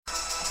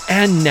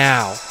And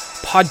now,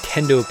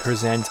 Podtendo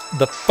presents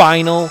the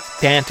Final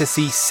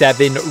Fantasy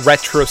VII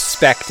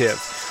Retrospective,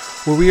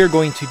 where we are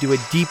going to do a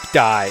deep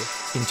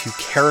dive into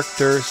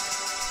characters,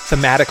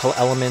 thematical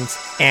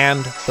elements,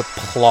 and the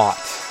plot.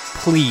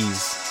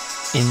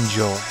 Please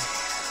enjoy.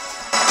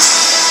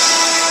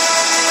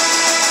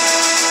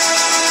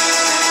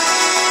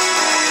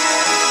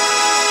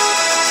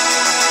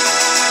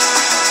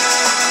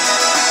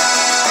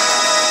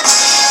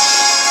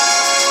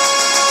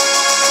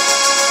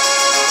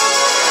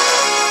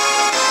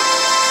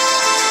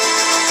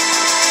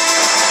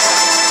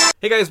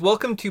 Hey guys,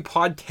 welcome to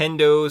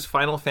Podtendo's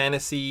Final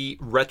Fantasy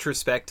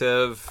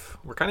Retrospective.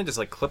 We're kind of just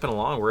like clipping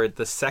along. We're at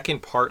the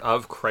second part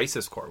of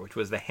Crisis Core, which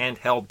was the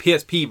handheld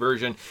PSP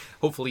version.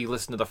 Hopefully you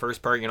listened to the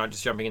first part. You're not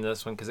just jumping into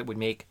this one because it would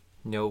make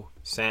no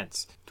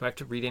sense. Do I have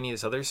to read any of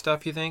this other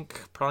stuff, you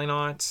think? Probably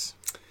not.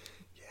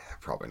 Yeah,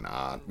 probably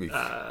not. We've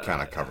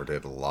kind of covered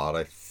it a lot,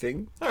 I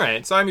think.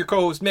 Alright, so I'm your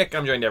co-host, Mick.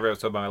 I'm joined every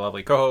episode by my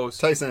lovely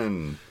co-host,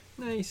 Tyson.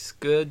 Nice,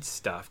 good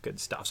stuff, good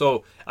stuff.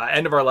 So,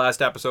 end of our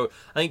last episode,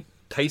 I think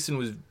Tyson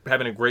was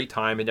having a great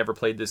time. Had never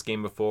played this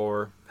game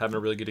before, having a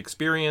really good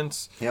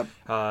experience. Yep.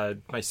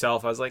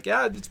 Myself, I was like,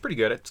 yeah, it's pretty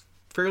good. It's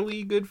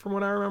fairly good from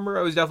what I remember.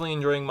 I was definitely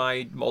enjoying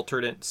my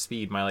alternate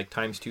speed, my like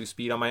 ×2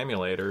 speed on my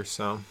emulator.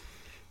 So,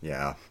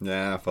 yeah.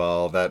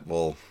 Well, that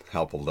will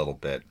help a little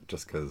bit,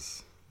 just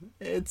because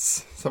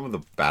some of the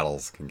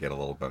battles can get a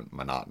little bit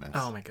monotonous.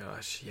 Oh my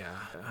gosh, yeah.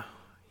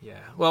 Yeah.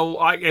 Well,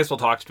 I guess we'll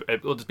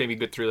just maybe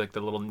go through like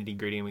the little nitty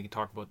gritty, and we can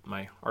talk about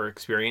our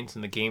experience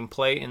and the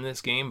gameplay in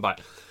this game.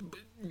 But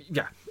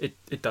yeah,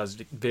 it does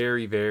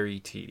very, very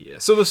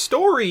tedious. So the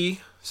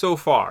story so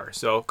far.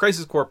 So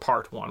Crisis Core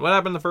Part 1. What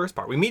happened in the first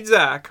part? We meet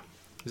Zack.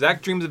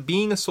 Zack dreams of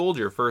being a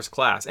soldier first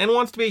class and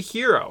wants to be a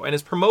hero and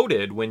is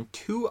promoted when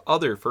two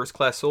other first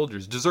class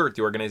soldiers desert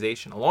the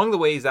organization. Along the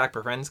way, Zack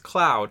befriends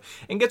Cloud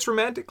and gets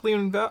romantically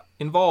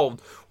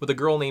involved with a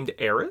girl named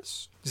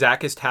Eris.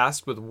 Zack is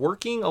tasked with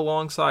working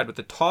alongside with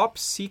the top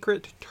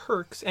secret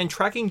Turks and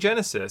tracking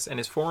Genesis and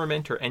his former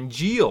mentor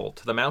Angeal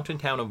to the mountain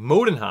town of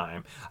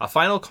Modenheim. A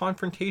final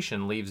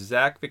confrontation leaves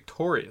Zack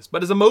victorious,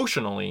 but is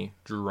emotionally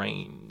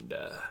drained.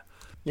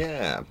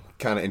 Yeah,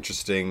 kind of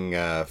interesting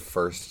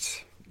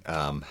first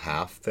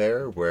half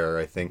there, where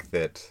I think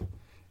that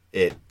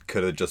it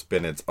could have just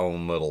been its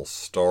own little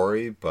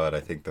story, but I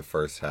think the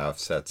first half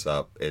sets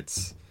up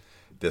this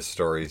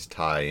story's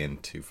tie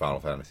into Final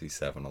Fantasy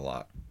VII a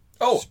lot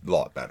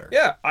better.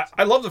 Yeah,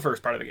 I love the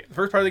first part of the game. The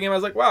first part of the game, I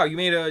was like, wow, you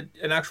made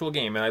an actual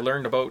game, and I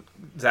learned about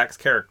Zack's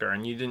character,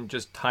 and you didn't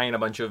just tie in a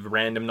bunch of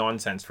random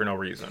nonsense for no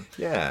reason.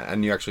 Yeah,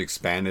 and you actually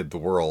expanded the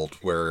world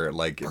where,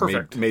 like,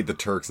 it made the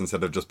Turks,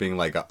 instead of just being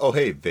like, oh,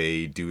 hey,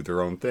 they do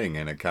their own thing,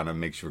 and it kind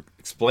of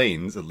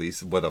explains, at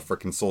least, what a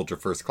freaking soldier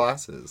first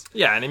class is.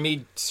 Yeah, and it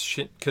made,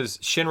 because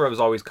Shinra was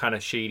always kind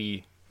of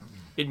shady,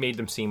 it made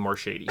them seem more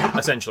shady,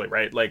 essentially,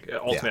 right? Like,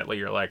 ultimately,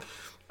 You're like,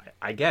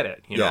 I get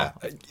it, you know?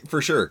 Yeah,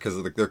 for sure,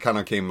 because there kind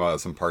of came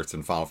some parts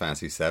in Final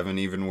Fantasy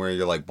VII even where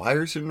you're like, why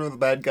are Shinra the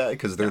bad guy?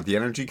 Because they're the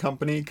energy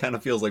company? Kind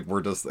of feels like we're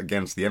just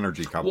against the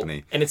energy company.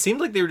 Well, and it seemed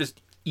like they were just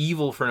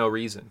evil for no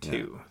reason,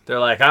 too. Yeah. They're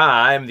like,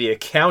 I'm the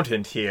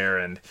accountant here,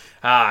 and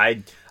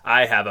I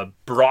have a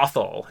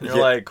brothel. And you're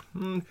like,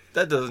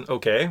 that doesn't,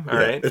 okay, all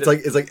right.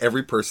 It's like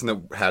every person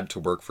that had to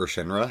work for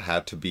Shinra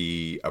had to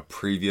be a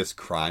previous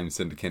crime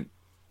syndicate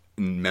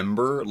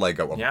member, like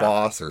a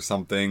boss or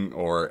something,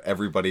 or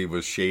everybody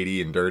was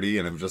shady and dirty,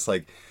 and it was just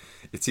like,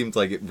 it seemed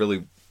like it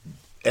really,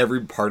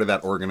 every part of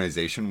that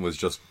organization was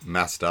just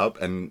messed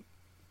up, and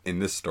in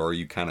this story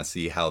you kind of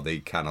see how they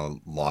kind of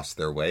lost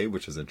their way,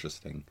 which is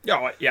interesting.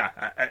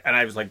 And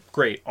I was like,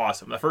 great,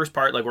 awesome. The first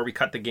part, like where we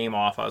cut the game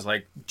off, I was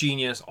like,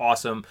 genius,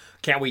 awesome,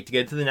 can't wait to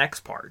get to the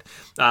next part.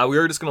 We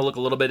were just going to look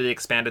a little bit at the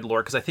expanded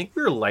lore, because I think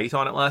we were light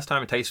on it last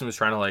time, and Tyson was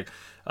trying to like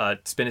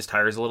spin his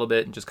tires a little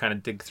bit and just kind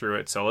of dig through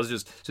it. So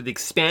the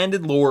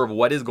expanded lore of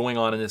what is going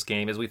on in this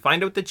game is we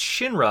find out that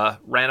Shinra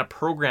ran a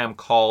program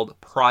called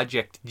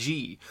Project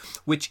G,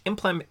 which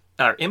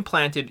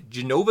implanted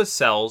Genova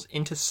cells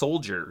into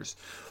soldiers.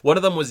 One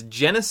of them was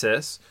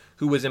Genesis,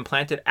 who was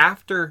implanted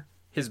after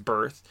his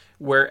birth,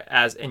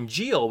 whereas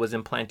Angeal was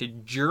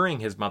implanted during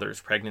his mother's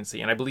pregnancy.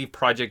 And I believe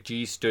Project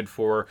G stood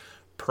for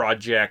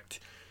Project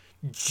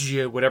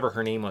whatever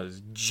her name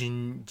was,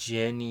 Genera,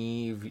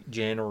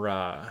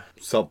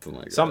 something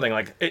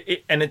like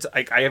it. And it's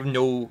like, I have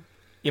no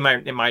in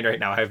my mind right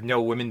now, I have no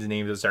women's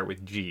names that start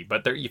with G,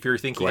 but if you're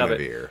thinking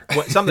Guinevere. of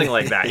it, something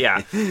like that,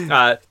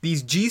 yeah.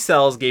 These G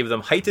cells gave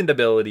them heightened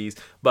abilities,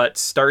 but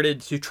started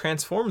to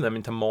transform them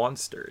into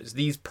monsters.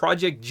 These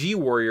Project G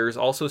warriors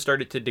also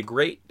started to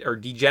degrade or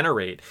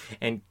degenerate,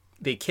 and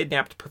they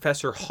kidnapped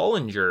Professor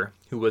Hollinger,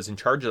 who was in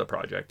charge of the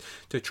project,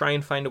 to try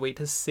and find a way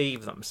to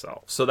save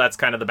themselves. So that's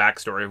kind of the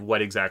backstory of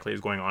what exactly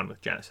is going on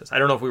with Genesis. I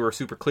don't know if we were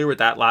super clear with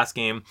that last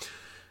game.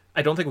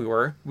 I don't think we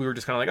were. We were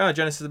just kind of like,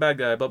 Genesis is a bad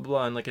guy, blah, blah,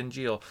 blah, and like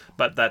Angeal.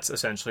 But that's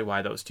essentially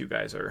why those two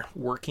guys are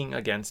working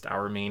against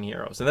our main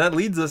heroes. And that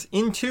leads us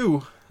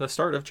into the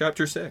start of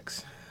Chapter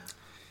 6.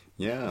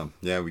 Yeah,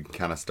 we can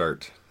kind of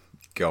start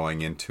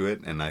going into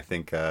it, and I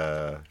think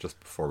just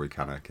before we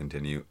kind of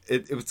continue,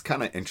 it was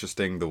kind of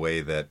interesting the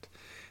way that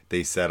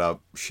they set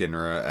up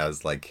Shinra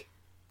as like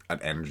an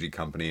energy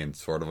company and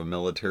sort of a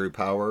military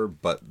power,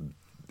 but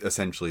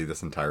essentially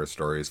this entire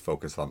story is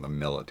focused on the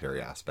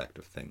military aspect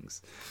of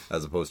things,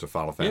 as opposed to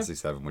Final Fantasy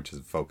VII, which is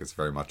focused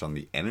very much on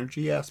the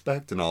energy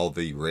aspect and all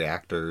the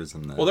reactors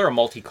and the... Well, they're a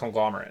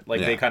multi-conglomerate.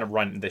 Like, they kind of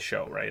run the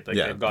show, right? Like,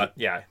 they've got,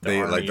 the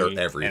army, like, they're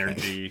everything.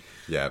 Energy,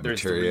 there's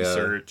materia, the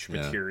research,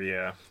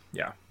 materia,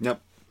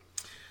 Yep.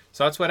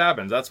 So that's what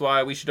happens. That's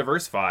why we should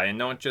diversify and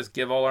don't just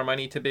give all our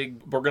money to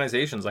big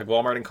organizations like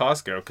Walmart and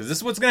Costco. Because this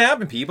is what's going to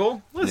happen,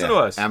 people. Listen to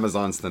us.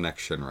 Amazon's the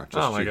next Shinra.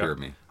 Just to hear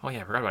me. Oh,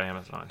 yeah. I forgot about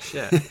Amazon.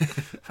 Shit.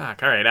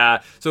 Fuck. All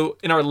right. So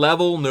in our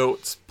level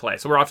notes play.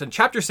 So we're off in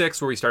Chapter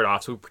 6 where we start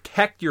off. So we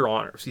protect your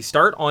honors. We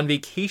start on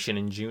vacation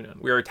in Junon.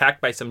 We are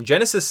attacked by some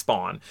Genesis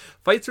spawn.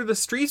 Fight through the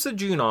streets of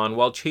Junon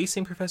while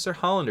chasing Professor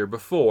Hollander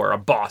before a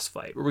boss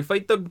fight where we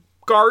fight the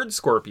guard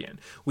scorpion.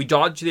 We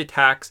dodge the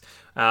attacks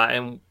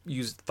and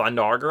use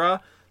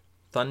Thundaga.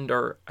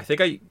 I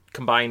think I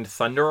combined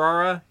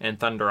Thundarara and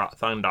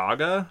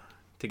Thundaga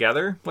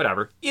together.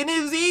 Whatever. It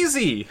is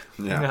easy.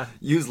 Yeah.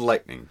 Use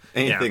lightning.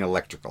 Anything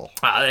electrical.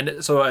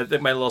 And so I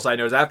think my little side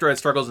note is after I had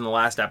struggles in the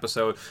last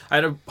episode, I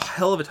had a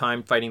hell of a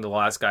time fighting the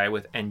last guy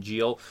with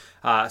Angeal.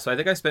 So I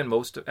think I spent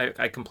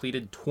I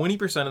completed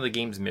 20% of the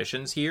game's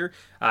missions here.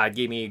 It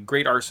gave me a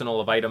great arsenal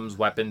of items,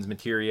 weapons,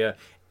 materia.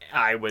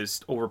 I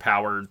was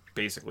overpowered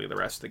basically the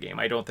rest of the game.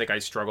 I don't think I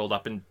struggled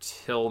up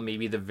until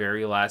maybe the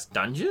very last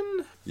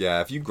dungeon.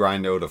 Yeah, if you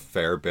grind out a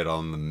fair bit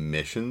on the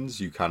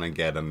missions, you kind of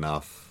get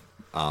enough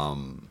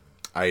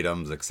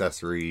items,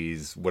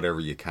 accessories, whatever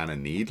you kind of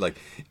need. Like,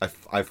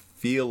 I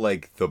feel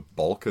like the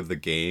bulk of the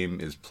game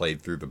is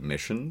played through the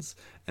missions,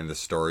 and the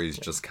story's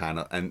just kind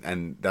of...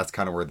 And that's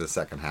kind of where the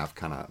second half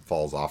kind of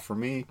falls off for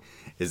me.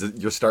 Is that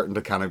you're starting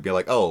to kind of be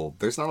like, oh,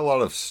 there's not a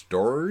lot of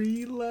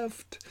story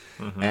left.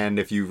 Mm-hmm. And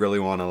if you really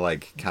want to,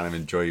 like, kind of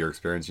enjoy your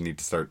experience, you need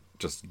to start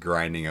just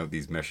grinding out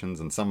these missions,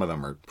 and some of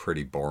them are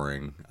pretty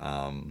boring.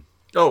 And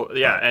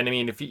I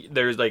mean, if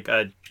there's, like,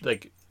 a...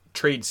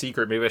 trade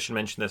secret, maybe I should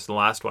mention this in the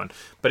last one,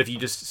 but if you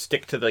just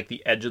stick to like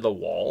the edge of the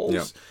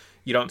walls,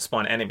 you don't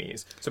spawn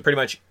enemies. So pretty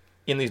much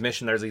in these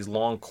missions there's these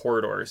long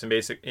corridors,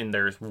 and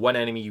there's one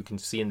enemy you can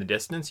see in the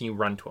distance and you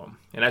run to them,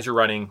 and as you're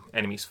running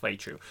enemies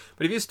fight you.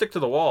 But if you stick to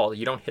the wall,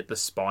 you don't hit the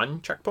spawn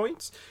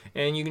checkpoints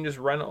and you can just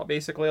run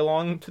basically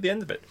along to the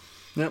end of it.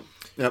 Yep.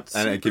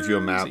 And it gives you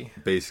a map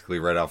basically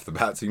right off the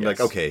bat, so you can be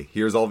like, okay,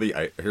 here's all the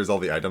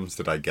items.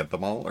 Did I get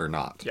them all or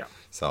not?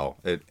 So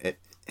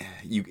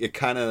it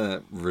kind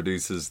of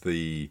reduces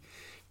the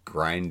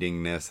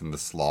grindingness and the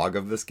slog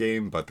of this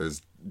game, but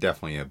there's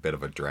definitely a bit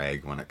of a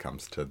drag when it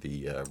comes to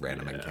the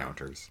random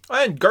encounters.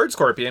 And Guard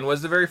Scorpion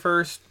was the very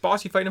first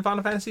boss you fight in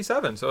Final Fantasy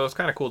VII, so it was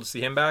kind of cool to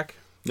see him back.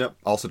 Yep.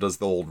 Also does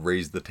the old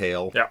raise the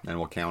tail and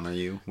will counter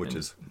you, which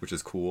is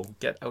cool.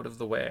 Get out of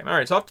the way. All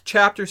right, so off to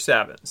Chapter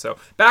 7. So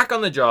back on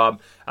the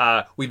job,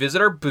 we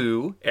visit our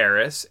boo,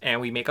 Eris,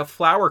 and we make a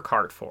flower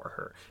cart for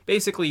her.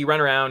 Basically, you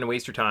run around and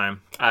waste your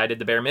time. I did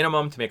the bare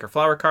minimum to make her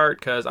flower cart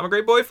because I'm a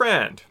great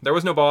boyfriend. There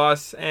was no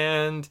boss,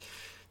 and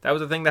that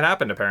was a thing that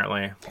happened,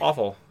 apparently.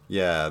 Awful.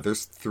 Yeah,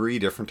 there's 3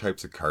 different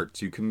types of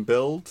carts you can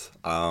build.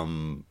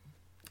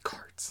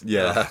 Carts.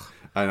 Yeah. Ugh.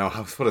 I know,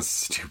 what a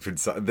stupid...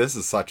 This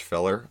is such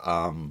filler.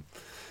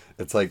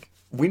 It's like,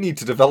 we need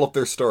to develop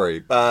their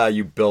story.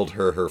 You build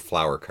her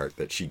flower cart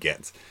that she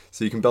gets.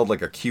 So you can build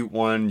like a cute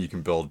one, you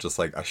can build just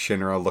like a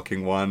Shinra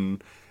looking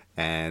one,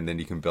 and then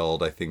you can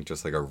build, I think,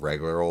 just like a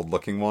regular old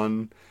looking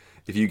one.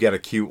 If you get a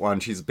cute one,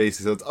 she's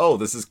basically says, oh,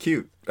 this is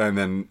cute. And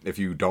then if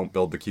you don't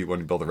build the cute one,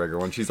 you build a regular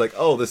one, she's like,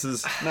 oh, this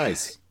is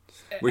nice.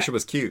 Wish it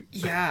was cute.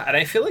 Yeah, and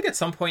I feel like at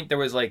some point there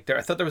was like I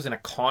thought there was an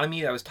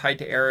economy that was tied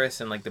to Eris,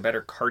 and like the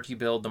better cart you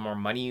build, the more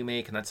money you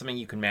make, and that's something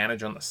you can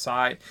manage on the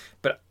side.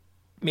 But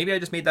maybe I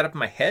just made that up in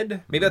my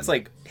head. Maybe that's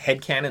like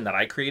headcanon that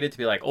I created to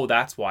be like, oh,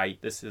 that's why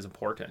this is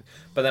important.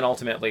 But then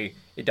ultimately,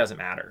 it doesn't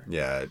matter.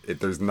 Yeah,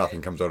 there's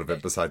nothing comes out of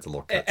it besides a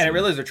little cutscene. And I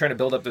realize they're trying to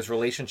build up this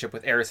relationship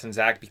with Eris and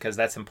Zack because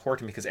that's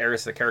important, because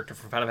Eris is a character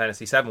from Final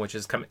Fantasy VII, which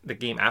is the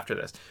game after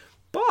this.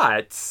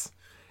 But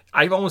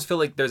I almost feel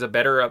like there's a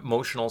better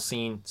emotional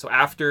scene. So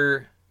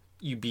after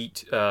you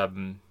beat Angeal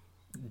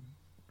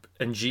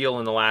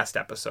in the last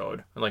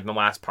episode, like in the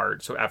last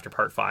part, so after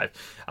part 5,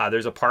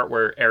 there's a part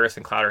where Eris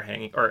and Cloud are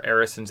hanging, or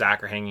Eris and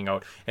Zack are hanging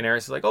out, and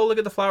Eris is like, "Oh, look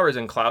at the flowers,"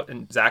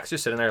 and Zack's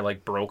just sitting there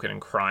like broken and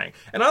crying.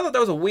 And I thought that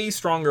was a way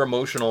stronger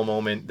emotional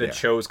moment that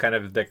shows kind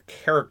of the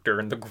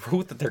character and the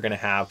growth that they're going to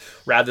have,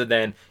 rather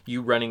than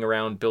you running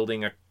around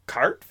building a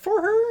cart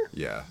for her.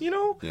 Yeah. You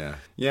know?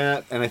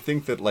 Yeah, and I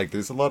think that like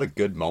there's a lot of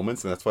good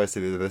moments, and that's why I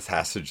say that this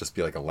has to just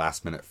be like a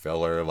last minute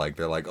filler. Like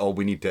they're like, oh,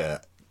 we need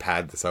to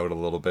pad this out a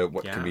little bit.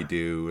 What can we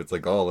do? It's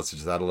like, oh, let's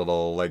just add a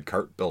little like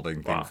cart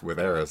building thing with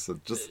Eris.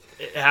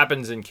 It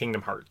happens in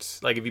Kingdom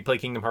Hearts. Like if you play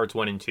Kingdom Hearts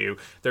 1 and 2,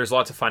 there's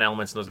lots of fun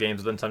elements in those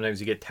games, but then sometimes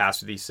you get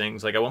tasked with these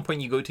things. Like at one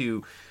point you go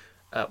to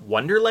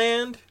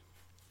Wonderland,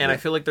 and I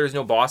feel like there's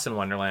no boss in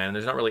Wonderland, and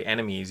there's not really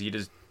enemies. You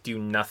just do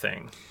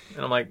nothing.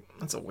 And I'm like,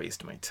 that's a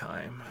waste of my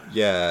time.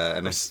 Yeah,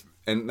 and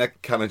And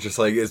that kind of just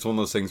like it's one of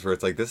those things where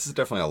it's like this is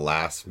definitely a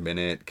last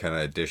minute kind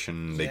of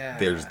addition.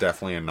 There's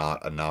definitely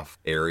not enough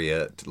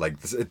area to, like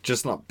it's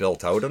just not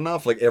built out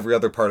enough. Like every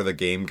other part of the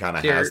game kind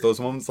of has those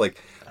moments.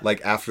 Like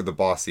after the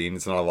boss scene,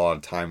 it's not a lot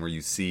of time where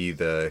you see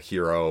the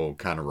hero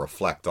kind of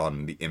reflect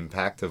on the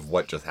impact of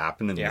what just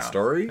happened in the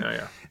story.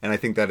 And I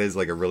think that is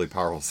like a really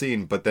powerful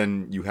scene. But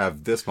then you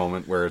have this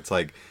moment where it's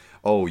like,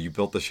 oh, you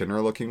built the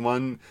Shinra looking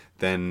one,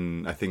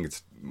 then I think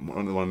it's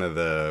one of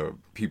the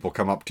people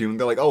come up to you and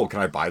they're like, oh, can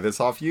I buy this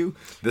off you?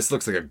 This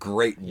looks like a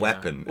great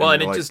weapon. Well,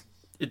 and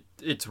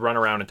it's run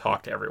around and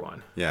talk to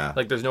everyone. Yeah.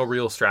 Like, there's no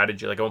real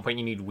strategy. Like, at one point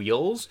you need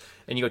wheels,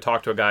 and you go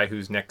talk to a guy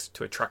who's next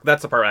to a truck.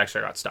 That's the part where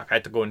actually I got stuck. I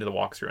had to go into the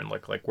walkthrough and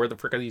look, like, where the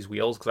frick are these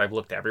wheels? Because I've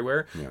looked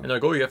everywhere. Yeah. And they're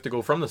like, oh, you have to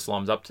go from the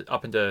slums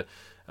up into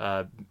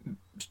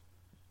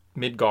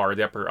Midgar,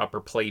 the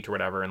upper plate or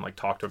whatever, and, like,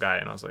 talk to a guy.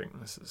 And I was like,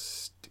 this is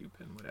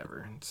stupid,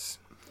 whatever.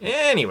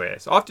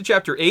 Anyways, off to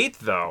Chapter 8,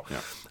 though.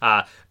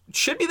 Yeah.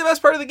 Should be the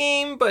best part of the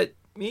game, but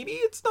maybe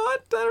it's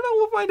not. I don't know.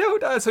 We'll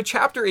find out. So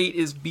Chapter 8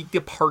 is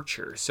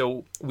Departure.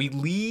 So we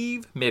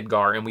leave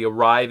Midgar and we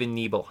arrive in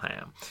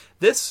Nibelheim.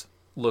 This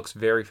looks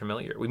very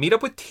familiar. We meet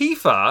up with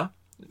Tifa.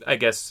 I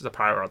guess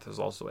Sephiroth is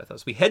also with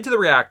us. We head to the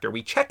reactor.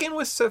 We check in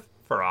with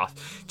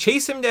Sephiroth,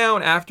 chase him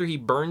down after he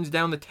burns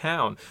down the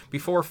town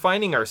before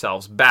finding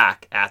ourselves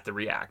back at the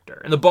reactor.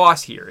 And the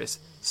boss here is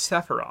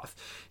Sephiroth.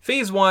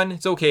 Phase 1,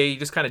 it's okay, you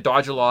just kind of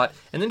dodge a lot.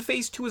 And then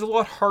Phase 2 is a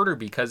lot harder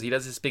because he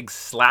does this big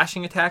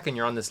slashing attack and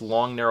you're on this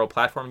long, narrow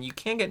platform and you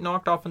can get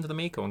knocked off into the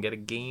Mako and get a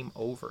game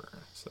over.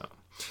 So,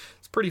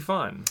 it's pretty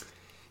fun.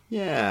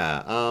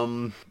 Yeah,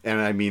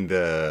 and I mean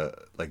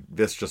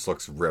this just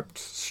looks ripped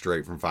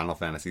straight from Final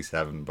Fantasy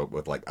VII, but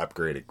with like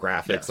upgraded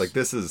graphics. Yes. Like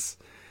this is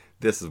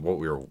what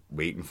we were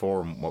waiting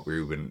for and what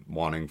we've been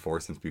wanting for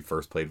since we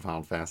first played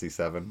Final Fantasy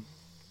VII.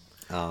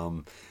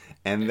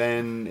 And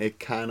then it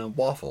kind of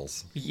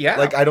waffles. Yeah.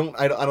 Like I don't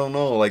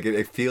know. Like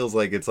it feels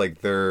like it's like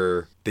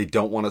they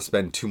don't want to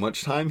spend too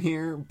much time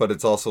here, but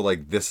it's also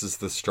like this is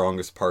the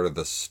strongest part of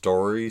the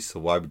story. So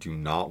why would you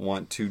not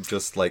want to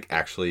just like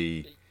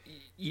actually?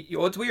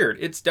 Well, it's weird.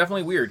 It's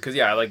definitely weird because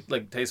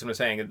like Tyson was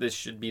saying, this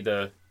should be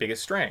the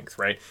biggest strength,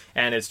 right?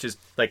 And it's just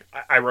like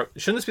I wrote.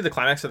 Shouldn't this be the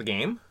climax of the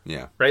game?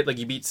 Yeah. Right. Like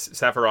you beat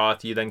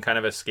Sephiroth, you then kind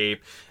of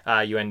escape.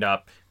 You end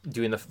up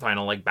doing the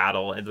final like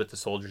battle with the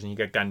soldiers and you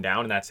get gunned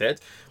down and that's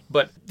it.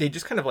 But they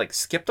just kind of like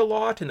skipped a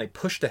lot and they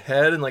pushed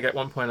ahead and like at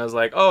one point I was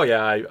like, oh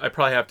yeah, I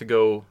probably have to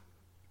go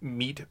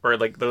meet, or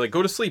like they're like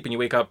go to sleep and you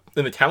wake up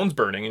and the town's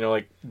burning and you're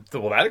like,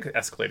 well that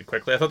escalated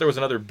quickly. I thought there was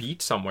another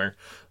beat somewhere.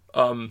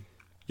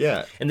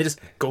 Yeah. And they just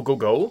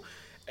go.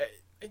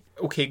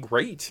 Okay,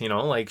 great. You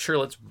know, like, sure,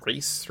 let's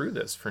race through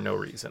this for no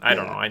reason. I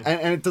don't know.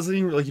 And it doesn't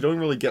even, like, you don't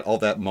really get all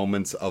that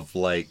moments of,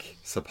 like,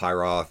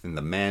 Sephiroth in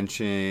the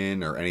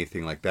mansion or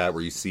anything like that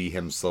where you see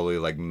him slowly,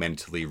 like,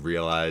 mentally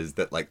realize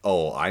that, like,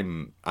 oh,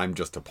 I'm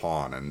just a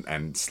pawn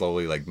and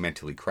slowly, like,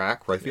 mentally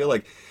crack. Where I feel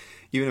like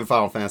even in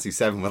Final Fantasy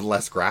VII with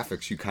less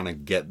graphics, you kind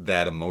of get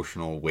that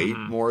emotional weight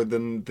more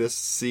than this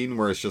scene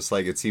where it's just,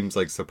 like, it seems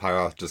like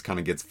Sephiroth just kind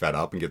of gets fed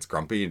up and gets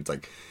grumpy and it's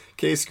like,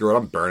 okay, screw it,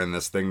 I'm burning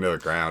this thing to the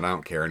ground. I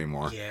don't care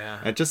anymore. Yeah.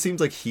 And it just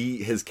seems like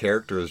his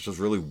character is just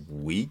really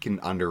weak and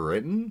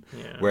underwritten.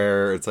 Yeah.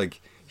 Where it's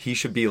like, he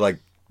should be like,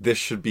 this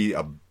should be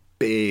a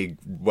big,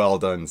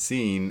 well-done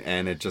scene,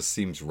 and it just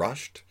seems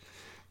rushed.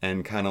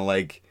 And kind of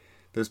like,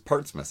 there's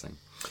parts missing.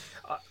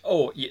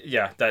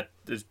 Yeah, that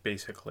is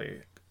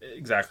basically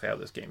exactly how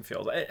this game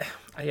feels.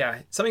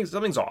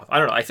 Something's off. I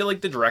don't know. I feel like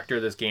the director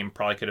of this game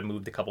probably could have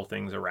moved a couple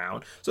things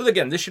around. So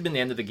again, this should have been the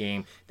end of the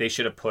game. They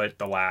should have put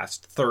the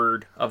last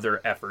third of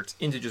their efforts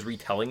into just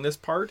retelling this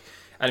part.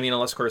 I mean,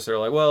 unless of course they're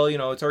like, well, you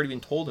know, it's already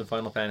been told in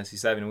Final Fantasy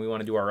VII, and we want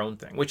to do our own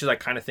thing, which is I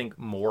kind of think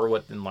more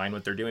in line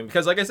what they're doing,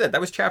 because like I said,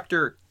 that was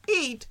Chapter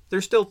 8.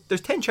 There's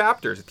 10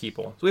 chapters,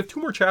 people. So we have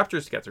 2 more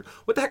chapters to get through.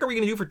 What the heck are we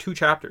going to do for 2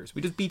 chapters?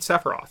 We just beat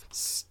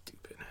Sephiroth.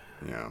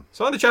 Yeah.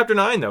 So on to Chapter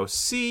 9, though.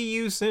 See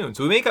you soon.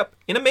 So we make up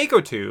in a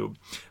Mako tube,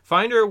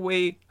 find out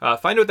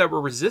that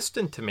we're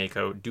resistant to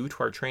Mako due to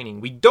our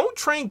training. We don't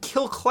try and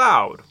kill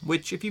Cloud,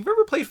 which if you've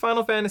ever played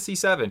Final Fantasy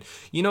VII,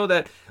 you know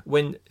that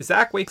when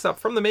Zack wakes up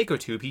from the Mako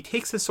tube, he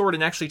takes his sword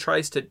and actually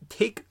tries to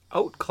take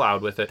out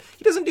Cloud with it.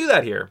 He doesn't do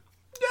that here.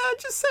 Yeah,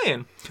 just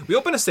saying. We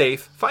open a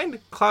safe, find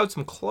Cloud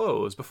some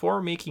clothes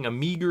before making a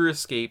meager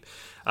escape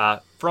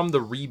from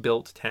the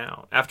rebuilt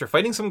town. After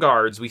fighting some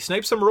guards, we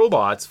snipe some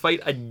robots, fight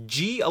a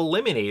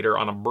G-Eliminator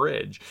on a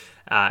bridge,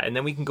 and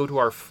then we can go to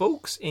our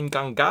folks in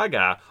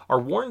Gongaga, are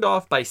warned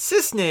off by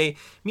Cisne,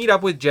 meet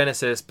up with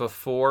Genesis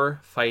before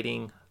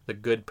fighting the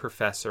good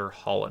Professor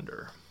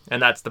Hollander. And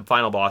that's the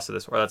final boss of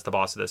this, or that's the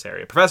boss of this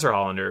area. Professor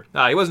Hollander.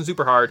 He wasn't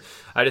super hard.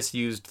 I just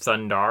used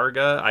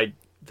Thundarga. I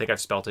think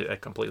I've spelled it a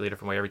completely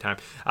different way every time.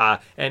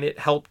 And it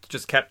helped,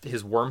 just kept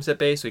his worms at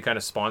bay, so he kind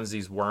of spawns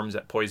these worms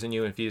that poison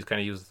you. And if you just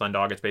kind of use the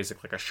Thundog, it's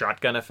basically like a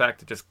shotgun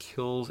effect. It just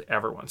kills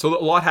everyone. So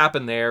a lot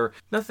happened there.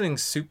 Nothing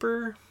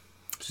super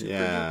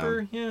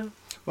duper. Yeah.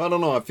 Well, I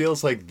don't know. It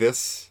feels like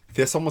this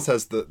This almost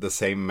has the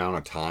same amount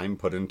of time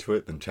put into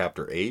it than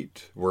Chapter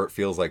 8, where it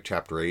feels like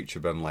Chapter 8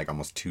 should have been like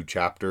almost 2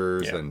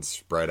 chapters and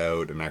spread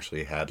out and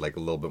actually had like a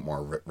little bit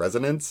more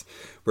resonance,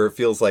 where it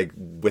feels like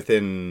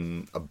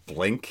within a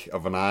blink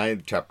of an eye,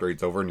 Chapter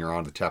 8's over and you're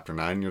on to Chapter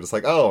 9, and you're just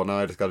like, oh, no,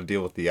 I just got to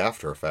deal with the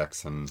after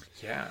effects. And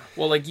yeah.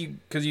 Well, like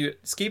because you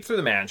escape through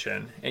the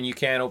mansion and you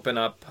can't open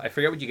up, I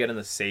forget what you get in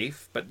the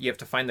safe, but you have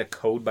to find the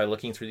code by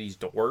looking through these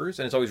doors,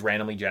 and it's always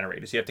randomly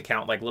generated. So you have to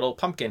count like little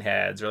pumpkin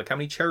heads or like how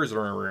many chairs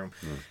are in a room.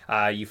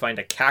 You find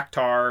a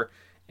cactar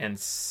and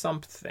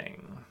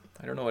something.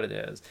 I don't know what it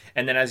is.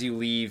 And then as you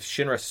leave,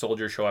 Shinra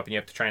soldiers show up and you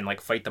have to try and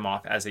like fight them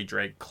off as they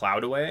drag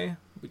Cloud away,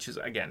 which is,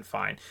 again,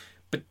 fine.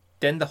 But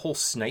then the whole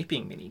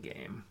sniping mini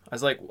game. I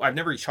was like, I've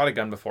never shot a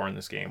gun before in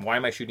this game. Why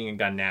am I shooting a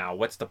gun now?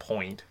 What's the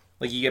point?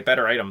 Like, you get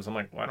better items. I'm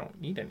like, well, I don't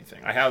need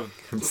anything.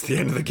 It's the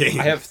end of the game.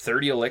 I have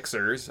 30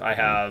 elixirs. I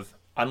have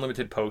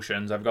unlimited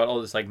potions. I've got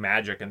all this like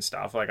magic and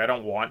stuff. Like, I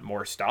don't want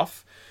more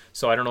stuff.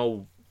 So I don't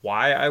know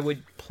why I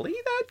would play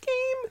that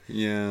game.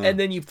 Yeah. And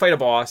then you fight a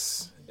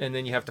boss, and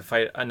then you have to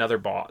fight another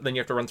boss. Then you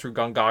have to run through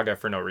Gongaga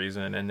for no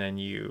reason, and then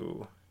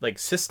you... Like,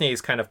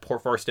 Cissnae's kind of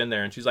forced in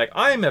there, and she's like,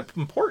 I'm an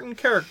important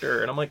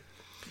character. And I'm like...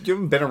 You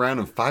haven't been around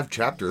in 5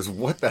 chapters.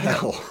 What the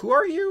hell? Who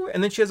are you?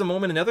 And then she has a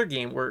moment in another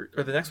game, or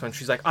the next one,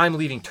 she's like, I'm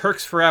leaving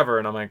Turks forever.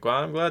 And I'm like,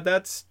 well, I'm glad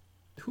that's...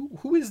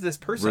 Who is this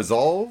person?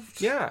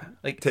 Resolved? Yeah.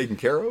 Like, taken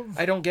care of?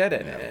 I don't get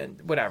it. Yeah.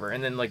 And whatever.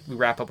 And then, like, we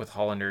wrap up with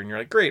Hollander, and you're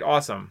like, great,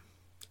 awesome.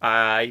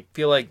 I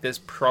feel like this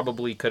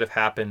probably could have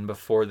happened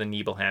before the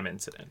Nibelheim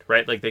incident,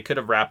 right? Like, they could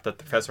have wrapped up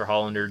the Professor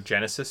Hollander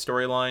Genesis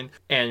storyline,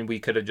 and we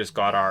could have just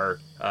got our,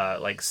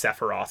 like,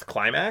 Sephiroth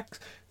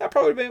climax. That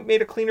probably would have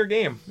made a cleaner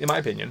game, in my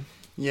opinion.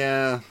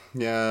 Yeah.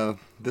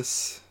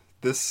 This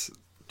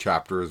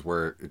chapter is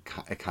where it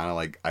kind of,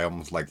 like, I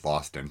almost, like,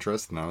 lost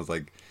interest, and I was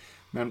like...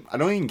 Man, I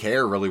don't even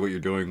care really what you're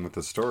doing with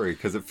the story,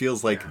 because it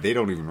feels like they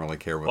don't even really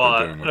care what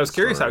they're doing with the story. I was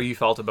curious how you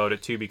felt about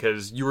it, too,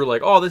 because you were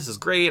like, oh, this is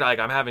great, like,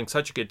 I'm having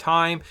such a good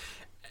time,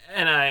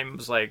 and I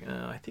was like,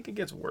 oh, I think it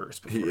gets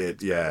worse. It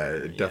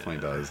definitely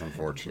does,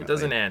 unfortunately. It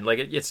doesn't end. Like,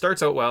 it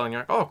starts out well, and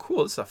you're like, oh,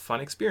 cool, this is a fun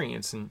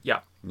experience, and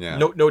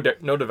no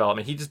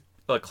development. He just,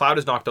 Cloud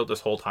is knocked out this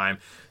whole time,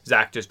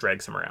 Zack just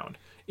drags him around.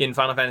 In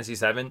Final Fantasy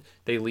VII,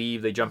 they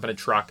leave, they jump in a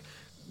truck,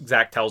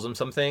 Zack tells them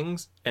some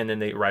things, and then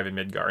they arrive in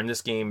Midgar. In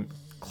this game...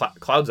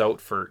 Cloud's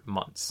out for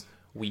months,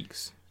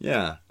 weeks.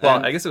 Yeah.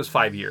 Well, I guess it was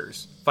 5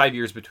 years. 5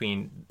 years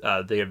between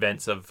the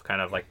events of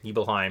kind of like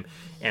Nibelheim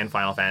and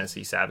Final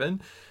Fantasy VII.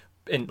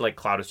 And like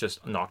Cloud is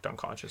just knocked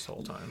unconscious the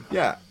whole time.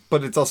 Yeah.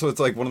 But it's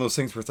like one of those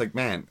things where it's like,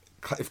 man,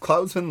 if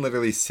Cloud's been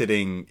literally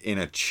sitting in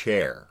a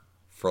chair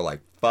for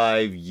like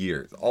 5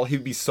 years,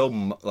 he'd be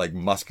so like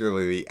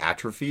muscularly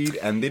atrophied.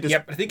 And they just...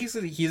 Yep. I think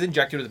he's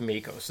injected with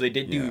Mako. So they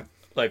did do...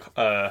 Like,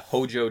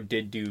 Hojo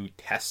did do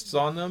tests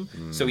on them,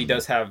 so he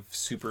does have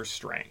super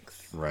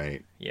strength.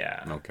 Right.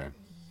 Yeah. Okay.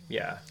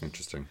 Yeah.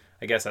 Interesting.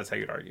 I guess that's how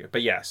you'd argue.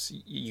 But yes,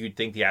 you'd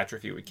think the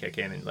atrophy would kick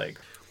in and, like,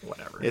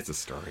 whatever. It's a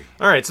story.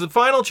 All right, so the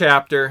final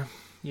chapter.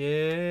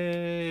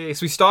 Yay.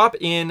 So we stop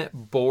in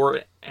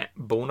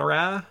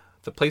Bonara,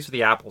 the place with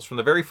the apples, from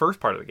the very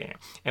first part of the game.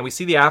 And we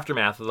see the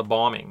aftermath of the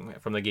bombing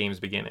from the game's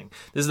beginning.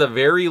 This is a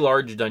very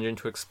large dungeon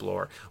to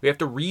explore. We have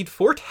to read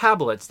 4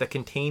 tablets that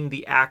contain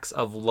the Acts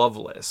of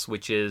Loveless,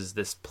 which is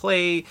this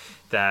play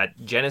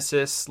that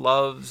Genesis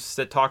loves,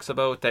 that talks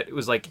about, that it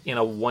was like in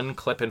a one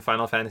clip in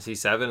Final Fantasy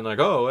VII, and like,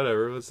 oh,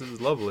 whatever, this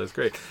is Loveless,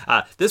 great.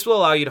 This will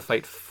allow you to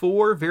fight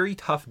 4 very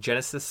tough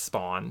Genesis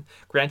spawn,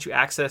 grant you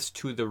access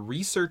to the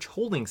research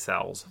holding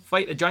cells,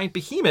 fight a giant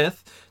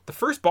behemoth, the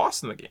first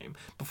boss in the game,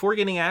 before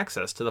getting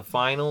access to the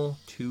final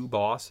 2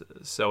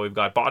 bosses. So we've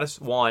got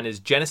boss 1 is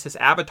Genesis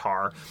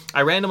Avatar.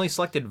 I randomly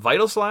selected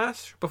Vital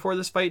Slash before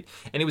this fight,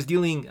 and it was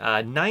dealing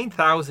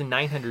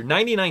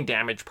 9,999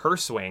 damage per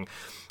swing.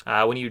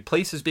 When he would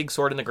place his big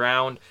sword in the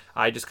ground,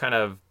 I just kind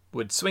of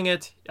would swing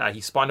it. He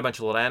spawned a bunch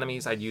of little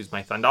enemies. I'd use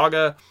my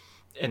Thundaga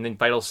and then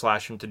Vital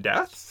Slash him to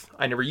death.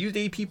 I never used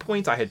AP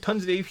points. I had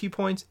tons of AP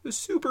points. It was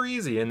super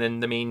easy. And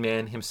then the main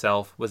man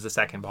himself was the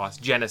second boss,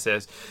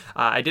 Genesis.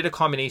 I did a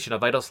combination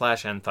of Vital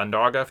Slash and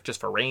Thundaga just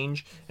for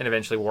range, and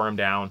eventually wore him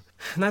down.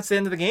 And that's the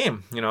end of the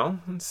game, you know?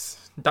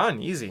 It's done,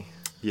 easy.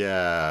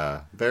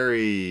 Yeah,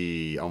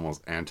 very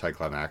almost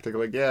anticlimactic.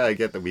 Like, yeah, I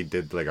get that we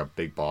did like a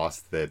big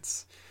boss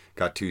that's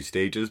got 2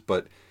 stages,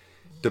 but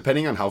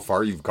depending on how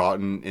far you've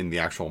gotten in the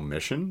actual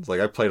missions, like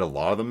I played a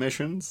lot of the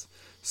missions,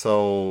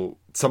 so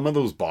some of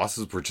those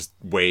bosses were just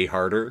way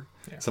harder.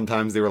 Yeah.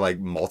 Sometimes they were like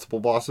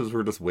multiple bosses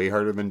were just way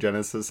harder than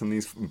Genesis and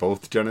these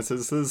both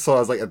Genesises. So I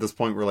was like, at this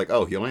point, we're like,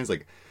 oh, he only has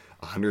like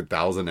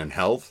 100,000 in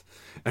health,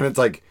 and it's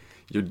like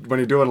when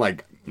you're doing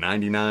like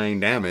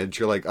 99 damage,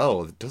 you're like,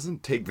 oh, it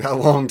doesn't take that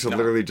long to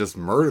literally just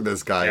murder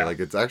this guy. Yeah. Like,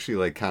 it's actually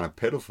like kind of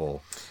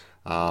pitiful.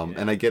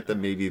 And I get that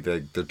maybe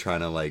they're trying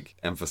to like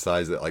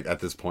emphasize that like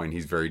at this point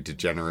he's very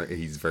degenerate,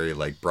 he's very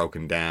like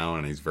broken down,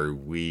 and he's very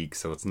weak,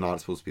 so it's not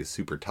supposed to be a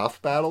super tough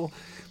battle,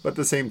 but at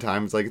the same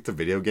time it's like, it's a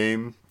video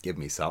game, give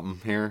me something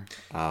here.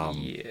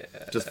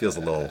 Just feels a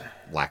little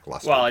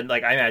lackluster. Well,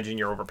 like I imagine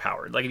you're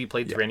overpowered. Like if you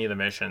played through any of the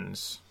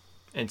missions,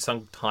 and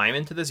sunk time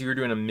into this, if you were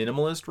doing a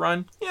minimalist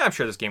run, yeah, I'm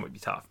sure this game would be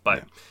tough,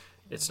 but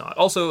it's not.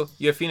 Also,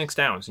 you have Phoenix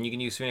Downs, and you can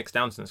use Phoenix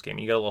Downs in this game.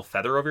 You get a little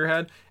feather over your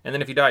head, and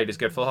then if you die, you just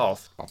get full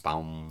health.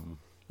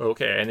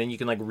 Okay, and then you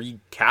can like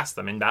recast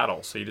them in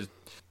battle. So you just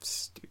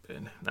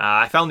stupid.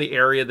 I found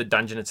the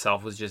dungeon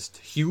itself was just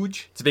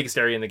huge. It's the biggest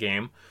area in the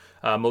game.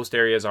 Most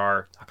areas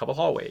are a couple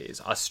hallways,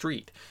 a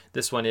street.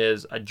 This one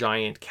is a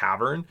giant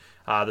cavern.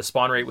 The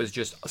spawn rate was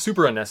just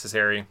super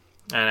unnecessary.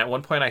 And at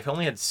one point, I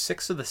only had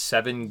 6 of the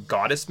 7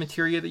 goddess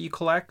materia that you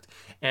collect.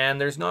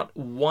 And there's not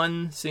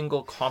one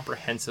single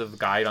comprehensive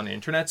guide on the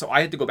internet. So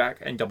I had to go back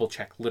and double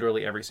check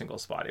literally every single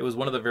spot. It was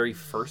one of the very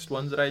first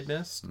ones that I'd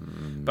missed.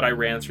 But I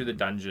ran through the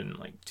dungeon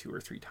like 2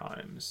 or 3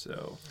 times.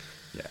 So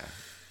yeah.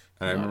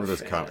 And I remember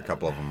there's a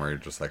couple of them where you're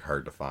just like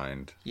hard to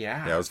find.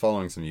 Yeah. Yeah, I was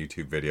following some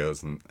YouTube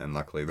videos and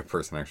luckily the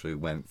person actually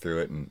went through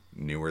it and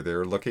knew where they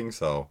were looking.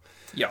 So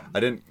yeah, I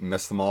didn't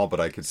miss them all, but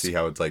I could see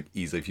how it's like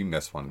easily if you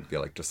miss one, it'd be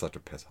like just such a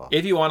piss off.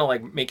 If you want to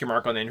like make your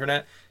mark on the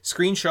internet,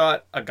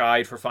 screenshot a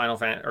guide for Final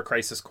Fantasy or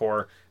Crisis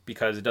Core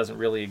because it doesn't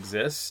really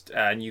exist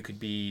and you could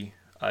be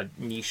a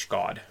niche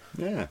god.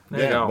 Yeah.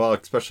 Yeah. Well,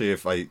 especially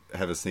if I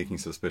have a sneaking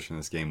suspicion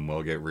this game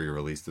will get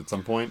re-released at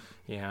some point.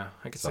 Yeah,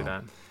 I could see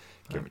that.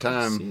 Give it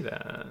time. See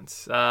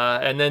that.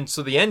 And then,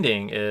 so the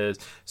ending is,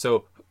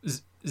 so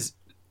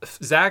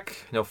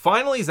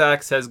finally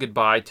Zack says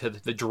goodbye to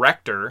the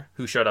director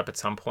who showed up at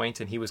some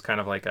point, and he was kind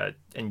of like a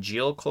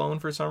Angeal clone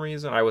for some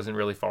reason. I wasn't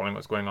really following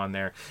what's going on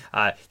there.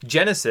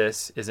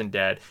 Genesis isn't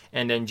dead,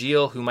 and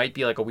Angeal, who might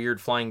be like a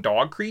weird flying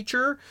dog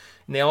creature,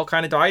 and they all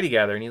kind of die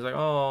together, and he's like,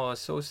 oh,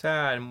 it's so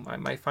sad. I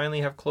might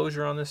finally have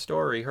closure on this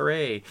story.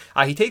 Hooray.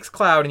 He takes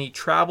Cloud, and he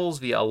travels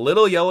via a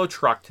little yellow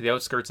truck to the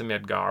outskirts of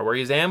Midgar, where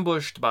he's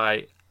ambushed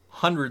by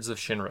hundreds of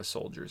Shinra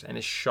soldiers, and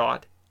is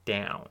shot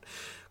down.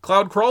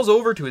 Cloud crawls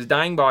over to his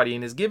dying body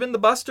and is given the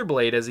Buster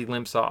Blade as he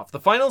limps off. The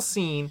final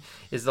scene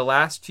is the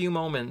last few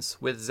moments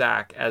with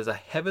Zack as a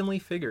heavenly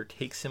figure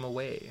takes him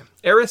away.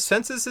 Eris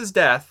senses his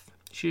death.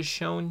 She is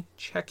shown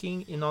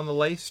checking in on the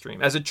live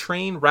stream as a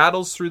train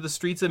rattles through the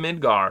streets of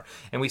Midgar,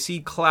 and we see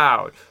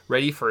Cloud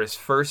ready for his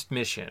first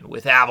mission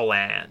with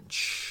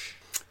Avalanche.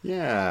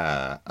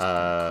 Yeah,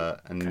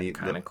 a neat,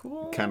 kind of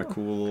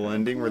cool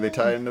ending where they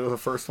tie into the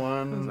first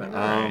one.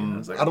 I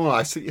don't know.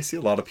 I see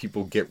a lot of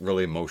people get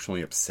really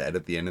emotionally upset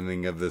at the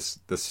ending of this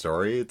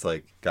story. It's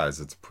like, guys,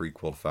 it's a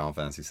prequel to Final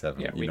Fantasy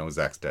VII. Yeah, you know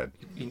Zack's dead.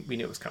 We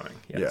knew it was coming.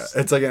 Yes.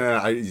 Yeah, it's like I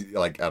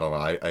don't know.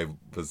 I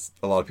was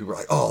a lot of people were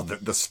like, oh,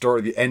 the story,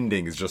 the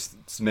ending is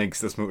just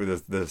makes this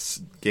movie,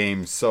 this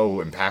game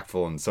so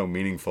impactful and so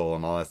meaningful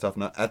and all that stuff.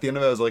 And at the end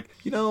of it, I was like,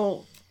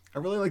 I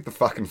really like the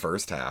fucking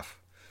first half.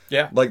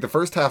 Yeah. Like, the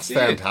first half's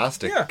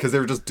fantastic. Because they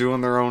were just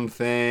doing their own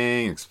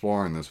thing,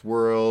 exploring this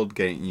world,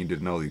 getting you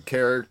to know the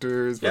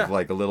characters with,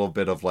 like, a little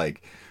bit of,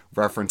 like,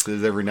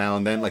 references every now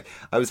and then. Like,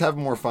 I was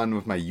having more fun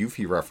with my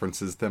Yuffie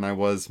references than I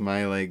was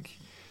than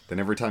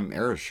every time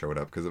Eris showed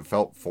up, because it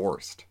felt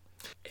forced.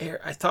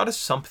 I thought of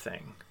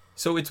something.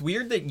 So it's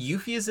weird that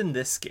Yuffie is in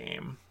this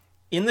game.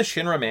 In the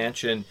Shinra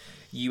Mansion,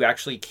 you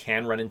actually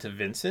can run into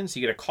Vincent. So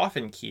you get a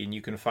coffin key and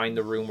you can find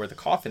the room where the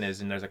coffin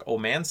is, and there's like, oh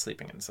man,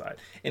 sleeping inside.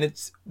 And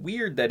it's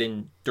weird that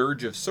in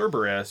Dirge of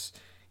Cerberus,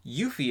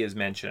 Yuffie is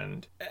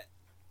mentioned.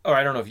 Or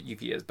I don't know if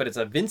Yuffie is, but it's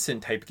a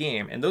Vincent type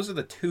game. And those are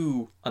the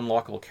 2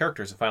 unlockable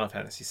characters of Final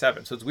Fantasy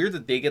VII. So it's weird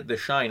that they get the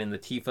shine, and the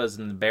Tifas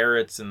and the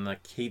Barretts and the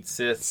Kate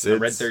Siths, the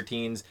Red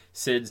 13s,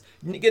 Cids.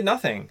 You get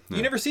nothing.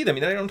 You never see them.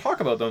 They don't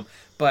talk about them.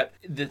 But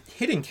the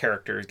hidden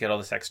characters get all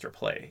this extra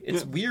play.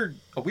 It's weird,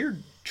 a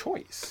weird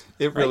choice.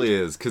 It really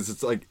is, because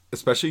it's like,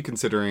 especially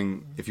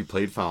considering if you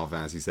played Final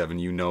Fantasy VII,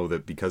 you know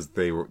that because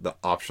the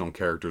optional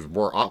characters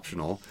were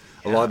optional,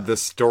 a lot of the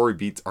story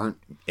beats aren't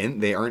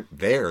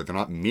there. They're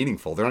not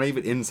meaningful. They're not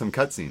even in some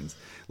cutscenes.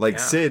 Like,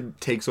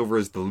 Cid takes over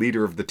as the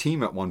leader of the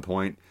team at one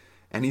point,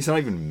 and he's not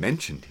even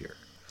mentioned here.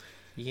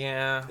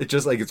 Yeah. It's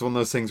just like, it's one of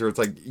those things where it's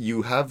like,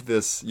 you have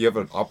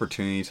an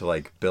opportunity to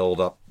like build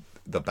up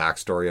the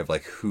backstory of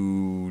like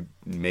who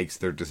makes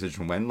their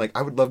decision when. Like,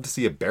 I would love to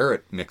see a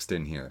Barrett mixed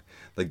in here.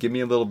 Like, give me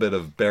a little bit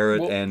of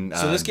Barrett and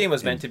so this game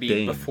was meant to be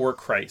Dane. before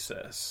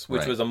Crisis,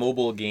 which was a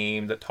mobile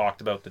game that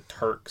talked about the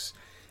Turks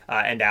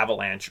and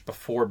Avalanche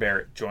before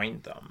Barrett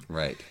joined them.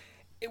 Right.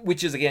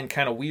 Which is, again,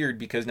 kind of weird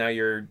because now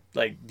you're,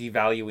 like,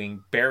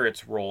 devaluing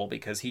Barrett's role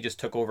because he just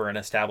took over an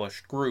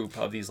established group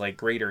of these, like,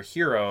 greater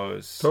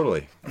heroes.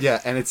 Totally.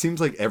 Yeah, and it seems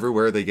like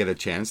everywhere they get a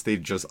chance, they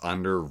just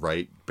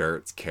underwrite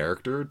Barrett's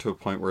character to a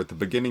point where at the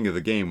beginning of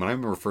the game, when I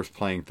remember first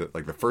playing,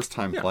 the first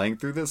time playing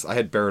through this, I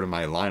had Barrett in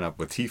my lineup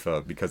with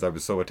Tifa because I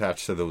was so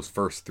attached to those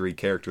first 3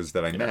 characters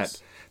that I met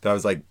that I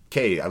was like,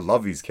 okay, I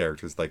love these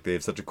characters. Like, they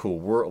have such a cool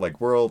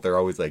world. They're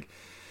always, like...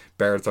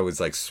 Barrett's always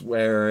like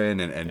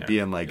swearing and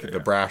being like the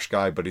brash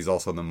guy, but he's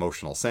also the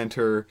emotional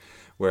center.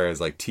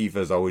 Whereas like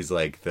Tifa's always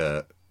like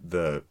the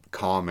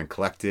calm and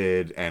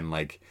collected and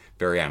like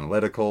very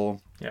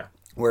analytical. Yeah.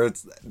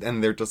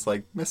 And they're just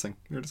like missing.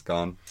 You're just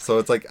gone. So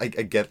it's like I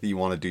get that you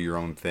want to do your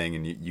own thing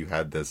and you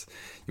had this,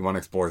 you want to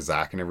explore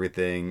Zack and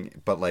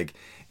everything, but like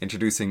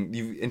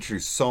you've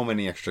introduced so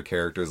many extra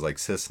characters like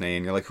Cissnei,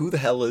 and you're like, who the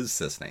hell is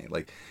Cissnei?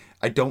 Like,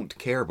 I don't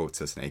care about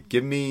Cissnei.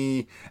 Give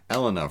me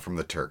Elena from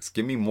the Turks.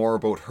 Give me more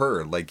about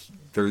her. Like,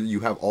 there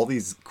you have all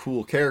these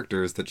cool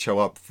characters that show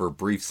up for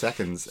brief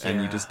seconds,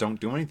 and you just don't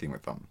do anything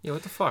with them. Yeah,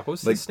 what the fuck?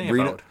 What's Like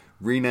Cissnei about?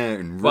 Rena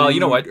and Rude. Well, you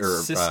know what?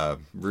 Or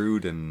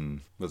Rude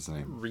and... What's his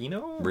name?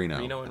 Reno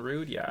and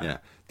Rude, yeah. Yeah.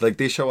 Like,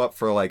 they show up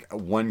for, like,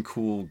 one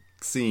cool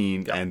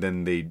scene, and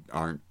then they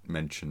aren't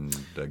mentioned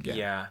again.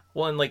 Yeah.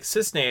 Well, and, like,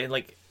 Cissnei,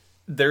 like...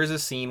 There's a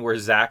scene where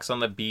Zach's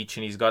on the beach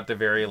and he's got the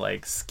very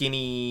like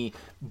skinny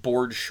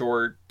board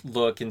short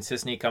look, and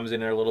Cissnei comes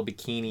in her little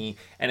bikini,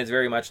 and it's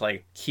very much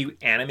like cute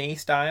anime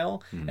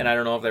style. And I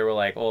don't know if they were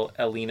like, oh,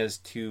 Alina's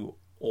too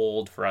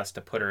old for us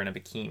to put her in a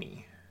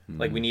bikini.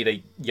 Like, we need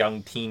a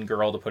young teen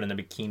girl to put in a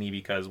bikini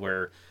because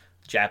we're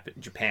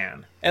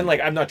Japan. And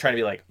like, I'm not trying to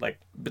be like,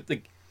 but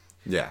like,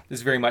 yeah, this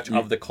is very much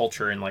of the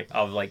culture and like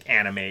of like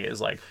anime is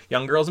like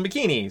young girls in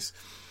bikinis.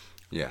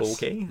 Yes.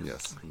 Okay.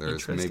 Yes.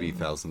 There's maybe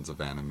thousands of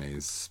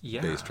animes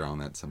based around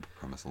that simple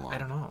premise alone. I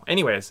don't know.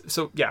 Anyways,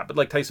 so yeah, but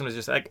like Tyson was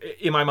just like,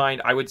 in my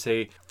mind, I would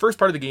say first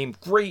part of the game,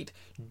 great.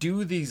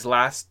 Do these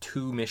last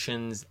 2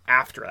 missions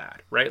after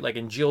that, right? Like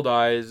in Jill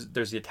dies,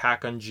 there's the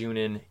attack on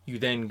Junin. You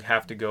then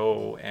have to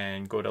go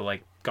to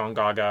like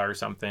Gongaga or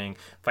something,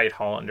 fight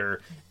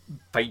Hollander,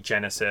 fight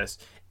Genesis,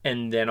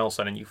 and then all of a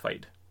sudden you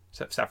fight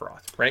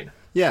Sephiroth, right?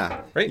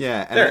 Yeah. Right?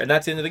 Yeah. And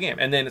that's the end of the game.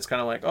 And then it's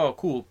kind of like, oh,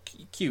 cool,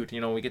 cute.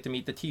 You know, we get to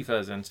meet the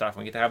Tifas and stuff.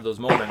 And we get to have those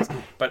moments.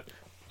 But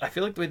I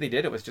feel like the way they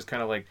did it was just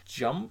kind of like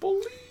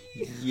jumbly.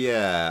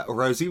 Yeah.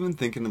 Or I was even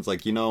thinking, it's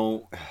like, you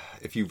know,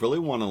 if you really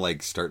want to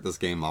like start this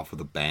game off with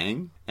a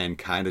bang and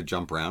kind of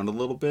jump around a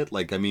little bit,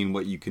 like, I mean,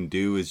 what you can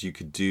do is you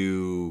could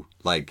do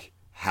like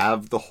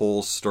have the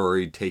whole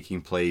story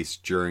taking place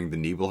during the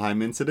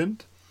Nibelheim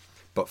incident,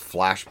 but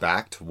flash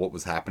back to what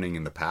was happening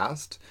in the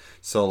past.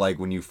 So, like,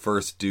 when you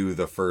first do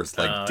the first,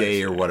 like,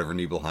 day or whatever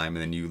Nibelheim,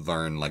 and then you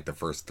learn, like, the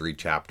first 3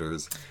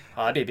 chapters.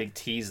 Oh, that'd be a big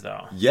tease,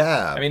 though.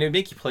 Yeah. I mean, it would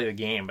make you play the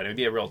game, but it would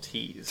be a real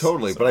tease.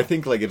 Totally, so. But I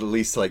think, like, at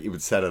least, like, it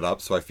would set it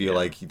up, so I feel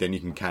like then you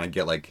can kind of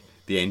get, like,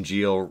 the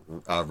Angeal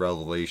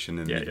revelation,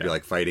 and you'd be,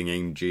 like, fighting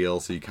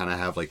Angeal, so you kind of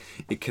have, like,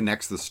 it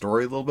connects the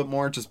story a little bit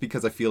more, just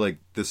because I feel like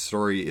this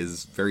story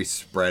is very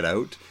spread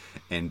out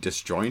and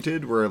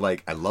disjointed, where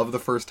like I love the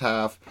first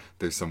half,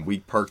 there's some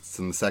weak parts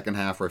in the second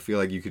half where I feel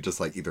like you could just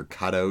like either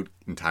cut out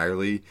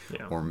entirely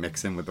or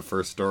mix in with the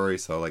first story.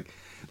 So like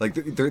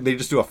they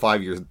just do a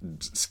 5-year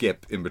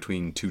skip in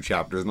between 2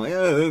 chapters, and like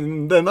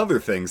and then other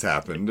things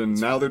happened and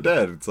now they're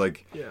dead. It's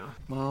like,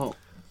 well,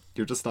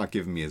 you're just not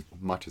giving me as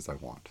much as I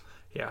want.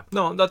 Yeah,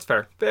 no, that's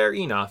fair. Fair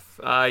enough.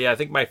 I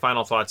think my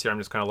final thoughts here, I'm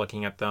just kind of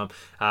looking at them.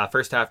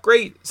 First half,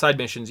 great. Side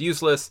missions,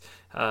 useless.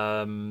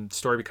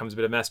 Story becomes a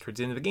bit of a mess towards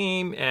the end of the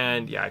game.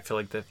 And yeah, I feel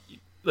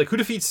like who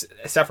defeats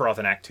Sephiroth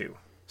in Act 2?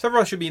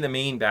 Sephiroth should be the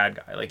main bad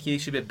guy. Like, he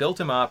should have built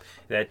him up.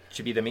 That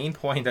should be the main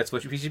point. That's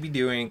what we should be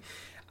doing.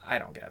 I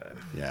don't get it.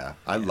 Yeah,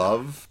 I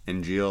love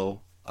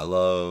Angeal. I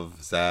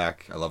love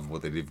Zack. I love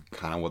what they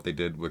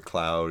did with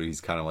Cloud.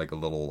 He's kind of like a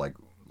little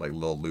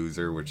little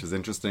loser, which is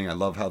interesting. I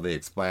love how they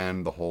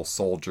expand the whole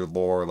soldier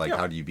lore. Like,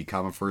 how do you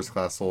become a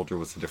first-class soldier?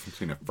 What's the difference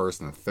between a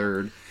first and a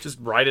third? Just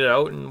ride it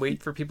out and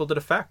wait for people to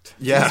defect.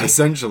 Yeah,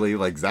 essentially,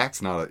 like,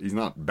 Zack's he's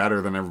not better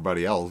than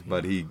everybody else,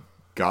 but he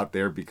got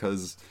there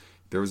because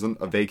there was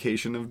a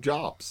vacation of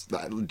jobs.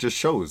 That just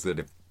shows that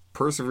if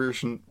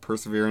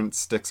perseverance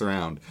sticks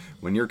around,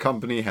 when your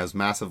company has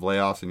massive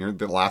layoffs and you're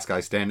the last guy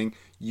standing,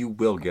 you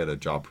will get a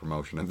job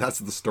promotion. And that's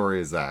the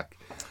story of Zack.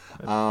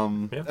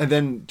 And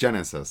then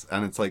Genesis,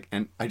 and it's like,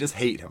 and I just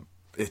hate him.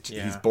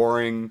 He's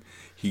boring.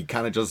 He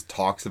kind of just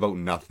talks about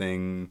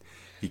nothing.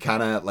 He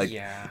kind of like,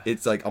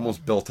 it's like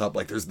almost built up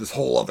like there's this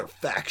whole other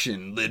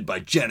faction led by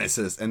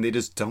Genesis, and they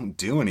just don't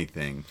do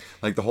anything.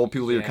 Like, the whole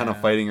people you're kind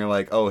of fighting are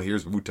like, oh,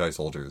 here's Wutai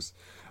soldiers.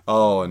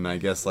 Oh, and I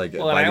guess like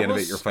by the end of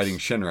it, you're fighting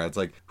Shinra. It's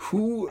like,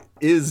 who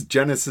is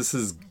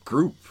Genesis's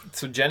group?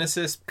 So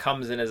Genesis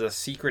comes in as a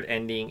secret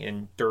ending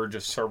in Dirge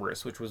of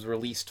Cerberus, which was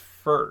released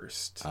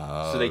first.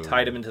 So they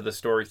tied him into the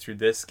story through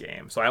this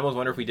game. So I almost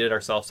wonder if we did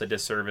ourselves a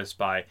disservice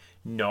by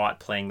not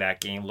playing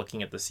that game,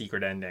 looking at the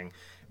secret ending.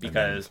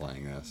 Because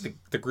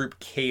the group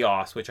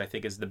Chaos, which I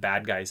think is the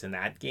bad guys in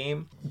that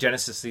game,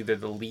 Genesis is either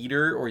the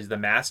leader, or he's the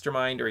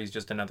mastermind, or he's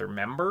just another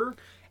member.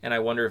 And I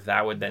wonder if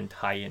that would then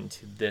tie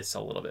into this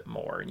a little bit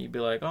more. And you'd be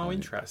like, oh,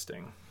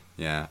 interesting.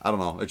 Yeah, I don't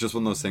know. It's just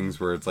one of those things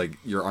where it's like,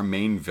 you're our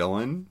main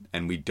villain,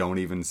 and we don't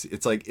even see...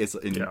 It's like, it's...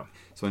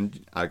 So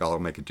I'll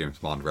make a James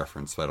Bond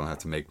reference, so I don't have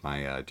to make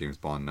my James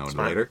Bond known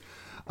later.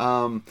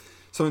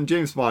 So in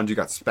James Bond, you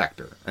got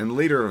Spectre. And the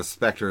leader of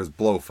Spectre is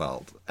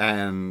Blofeld.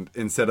 And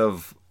instead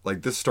of...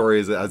 Like, this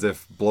story is as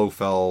if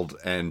Blofeld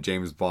and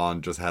James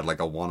Bond just had, like,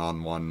 a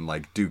one-on-one,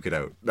 like, duke it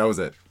out. That was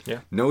it.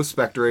 Yeah. No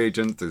Spectre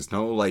agent. There's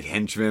no, like,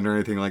 henchman or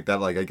anything like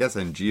that. Like, I guess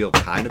Angeal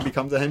kind of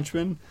becomes a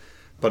henchman,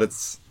 but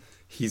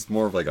he's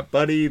more of, like, a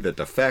buddy that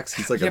defects.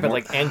 He's, like, but,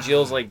 like,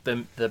 Angeal's, like,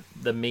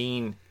 the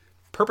main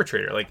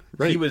perpetrator. Like,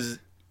 he was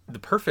the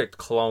perfect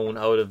clone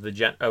out of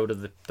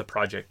the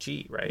Project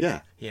G, right?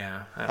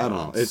 Yeah. I don't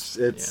know.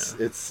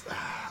 It's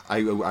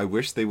I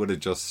wish they would have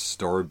just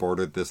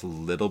storyboarded this a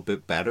little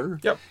bit better.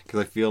 Yep. Because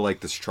I feel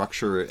like the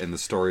structure and the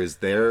story is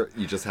there.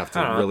 You just have to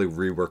really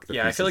rework the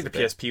pieces. I feel like the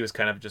PSP was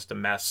kind of just a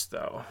mess,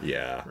 though.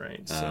 Yeah.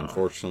 Right. So.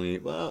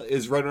 Unfortunately,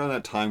 it's right around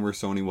that time where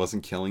Sony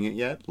wasn't killing it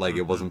yet. Like,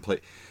 it wasn't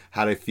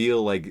Had I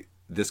feel like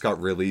this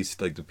got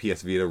released, like the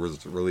PS Vita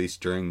was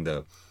released during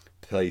the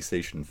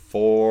PlayStation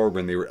 4,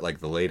 when they were like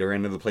the later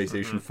end of the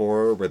PlayStation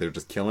 4, where they're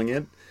just killing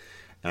it.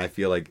 And I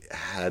feel like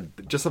had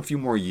just a few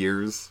more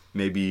years,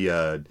 maybe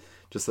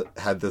just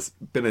had this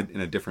been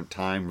in a different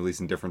time, released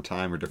in different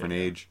time or different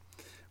age,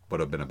 would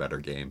have been a better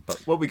game.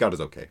 But what we got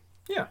is okay.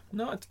 Yeah,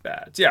 no, it's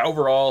bad. So yeah,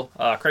 overall,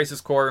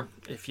 Crisis Core,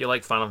 if you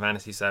like Final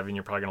Fantasy VII,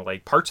 you're probably going to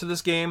like parts of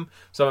this game.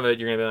 Some of it,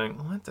 you're going to be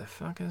like, what the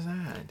fuck is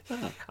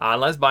that?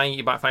 Unless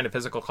you find a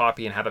physical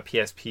copy and have a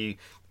PSP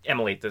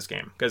emulate this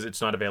game, because it's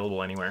not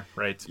available anywhere,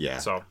 right? Yeah.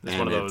 So it's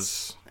one of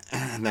those...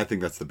 And I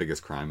think that's the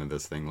biggest crime of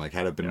this thing. Like,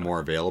 had it been more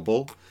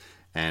available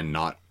and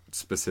not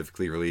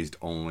specifically released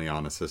only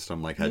on a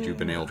system, like had you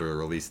been able to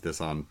release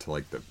this on to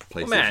like the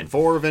PlayStation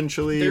 4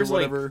 eventually, there's or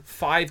whatever. Like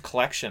 5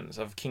 collections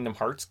of Kingdom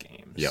Hearts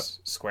games. Yep.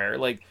 Square,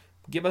 like,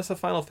 give us a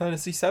Final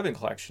Fantasy VII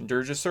collection,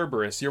 Dirge of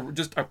Cerberus. You're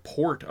just a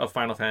port of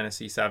Final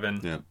Fantasy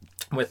VII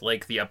with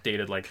like the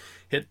updated, like,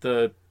 hit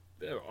the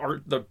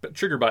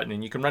trigger button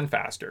and you can run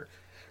faster,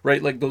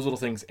 right? Like those little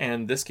things.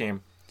 And this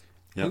game,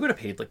 we would have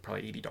paid like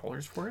probably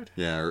 $80 for it.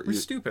 Yeah, it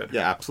was stupid.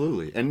 Yeah,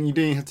 absolutely. And you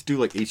didn't have to do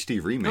like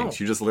HD remakes.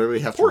 You just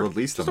literally have to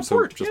release them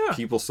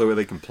people so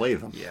they can play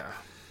them. Yeah.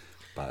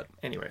 But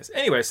anyways,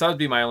 so that would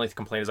be my only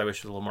complaint, is I wish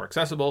it was a little more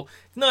accessible.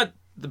 Not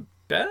the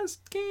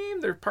best game.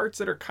 There are parts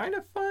that are kind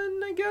of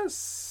fun, I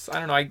guess. I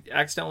don't know. I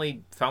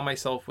accidentally found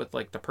myself with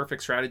like the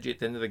perfect strategy at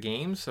the end of the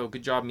game. So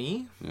good job,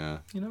 me. Yeah.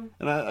 You know.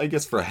 And I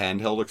guess for a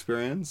handheld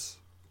experience,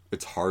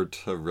 it's hard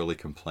to really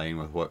complain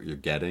with what you're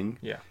getting.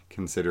 Yeah.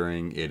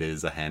 Considering it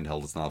is a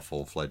handheld, it's not a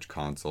full-fledged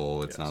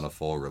console. It's not a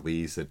full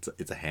release. It's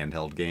a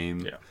handheld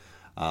game. Yeah.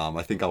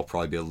 I think I'll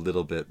probably be a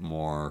little bit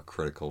more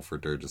critical for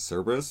Dirge of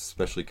Cerberus,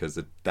 especially because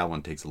that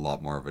one takes a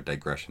lot more of a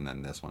digression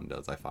than this one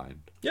does, I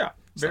find. Yeah,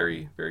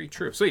 very, very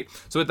true. Sweet.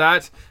 So with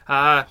that,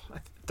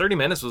 30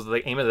 minutes was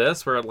the aim of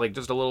this. We're at like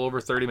just a little over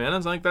 30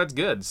 minutes. I think that's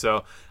good.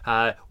 So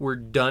we're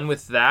done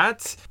with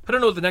that. I don't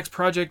know what the next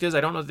project is.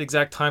 I don't know what the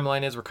exact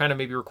timeline is. We're kind of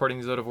maybe recording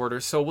these out of order.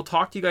 So we'll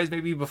talk to you guys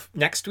maybe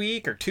next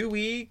week or 2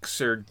 weeks,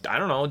 or I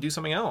don't know, do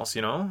something else,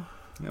 you know?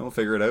 Yeah, we'll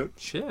figure it out.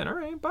 Shit. All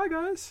right. Bye,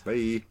 guys.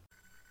 Bye.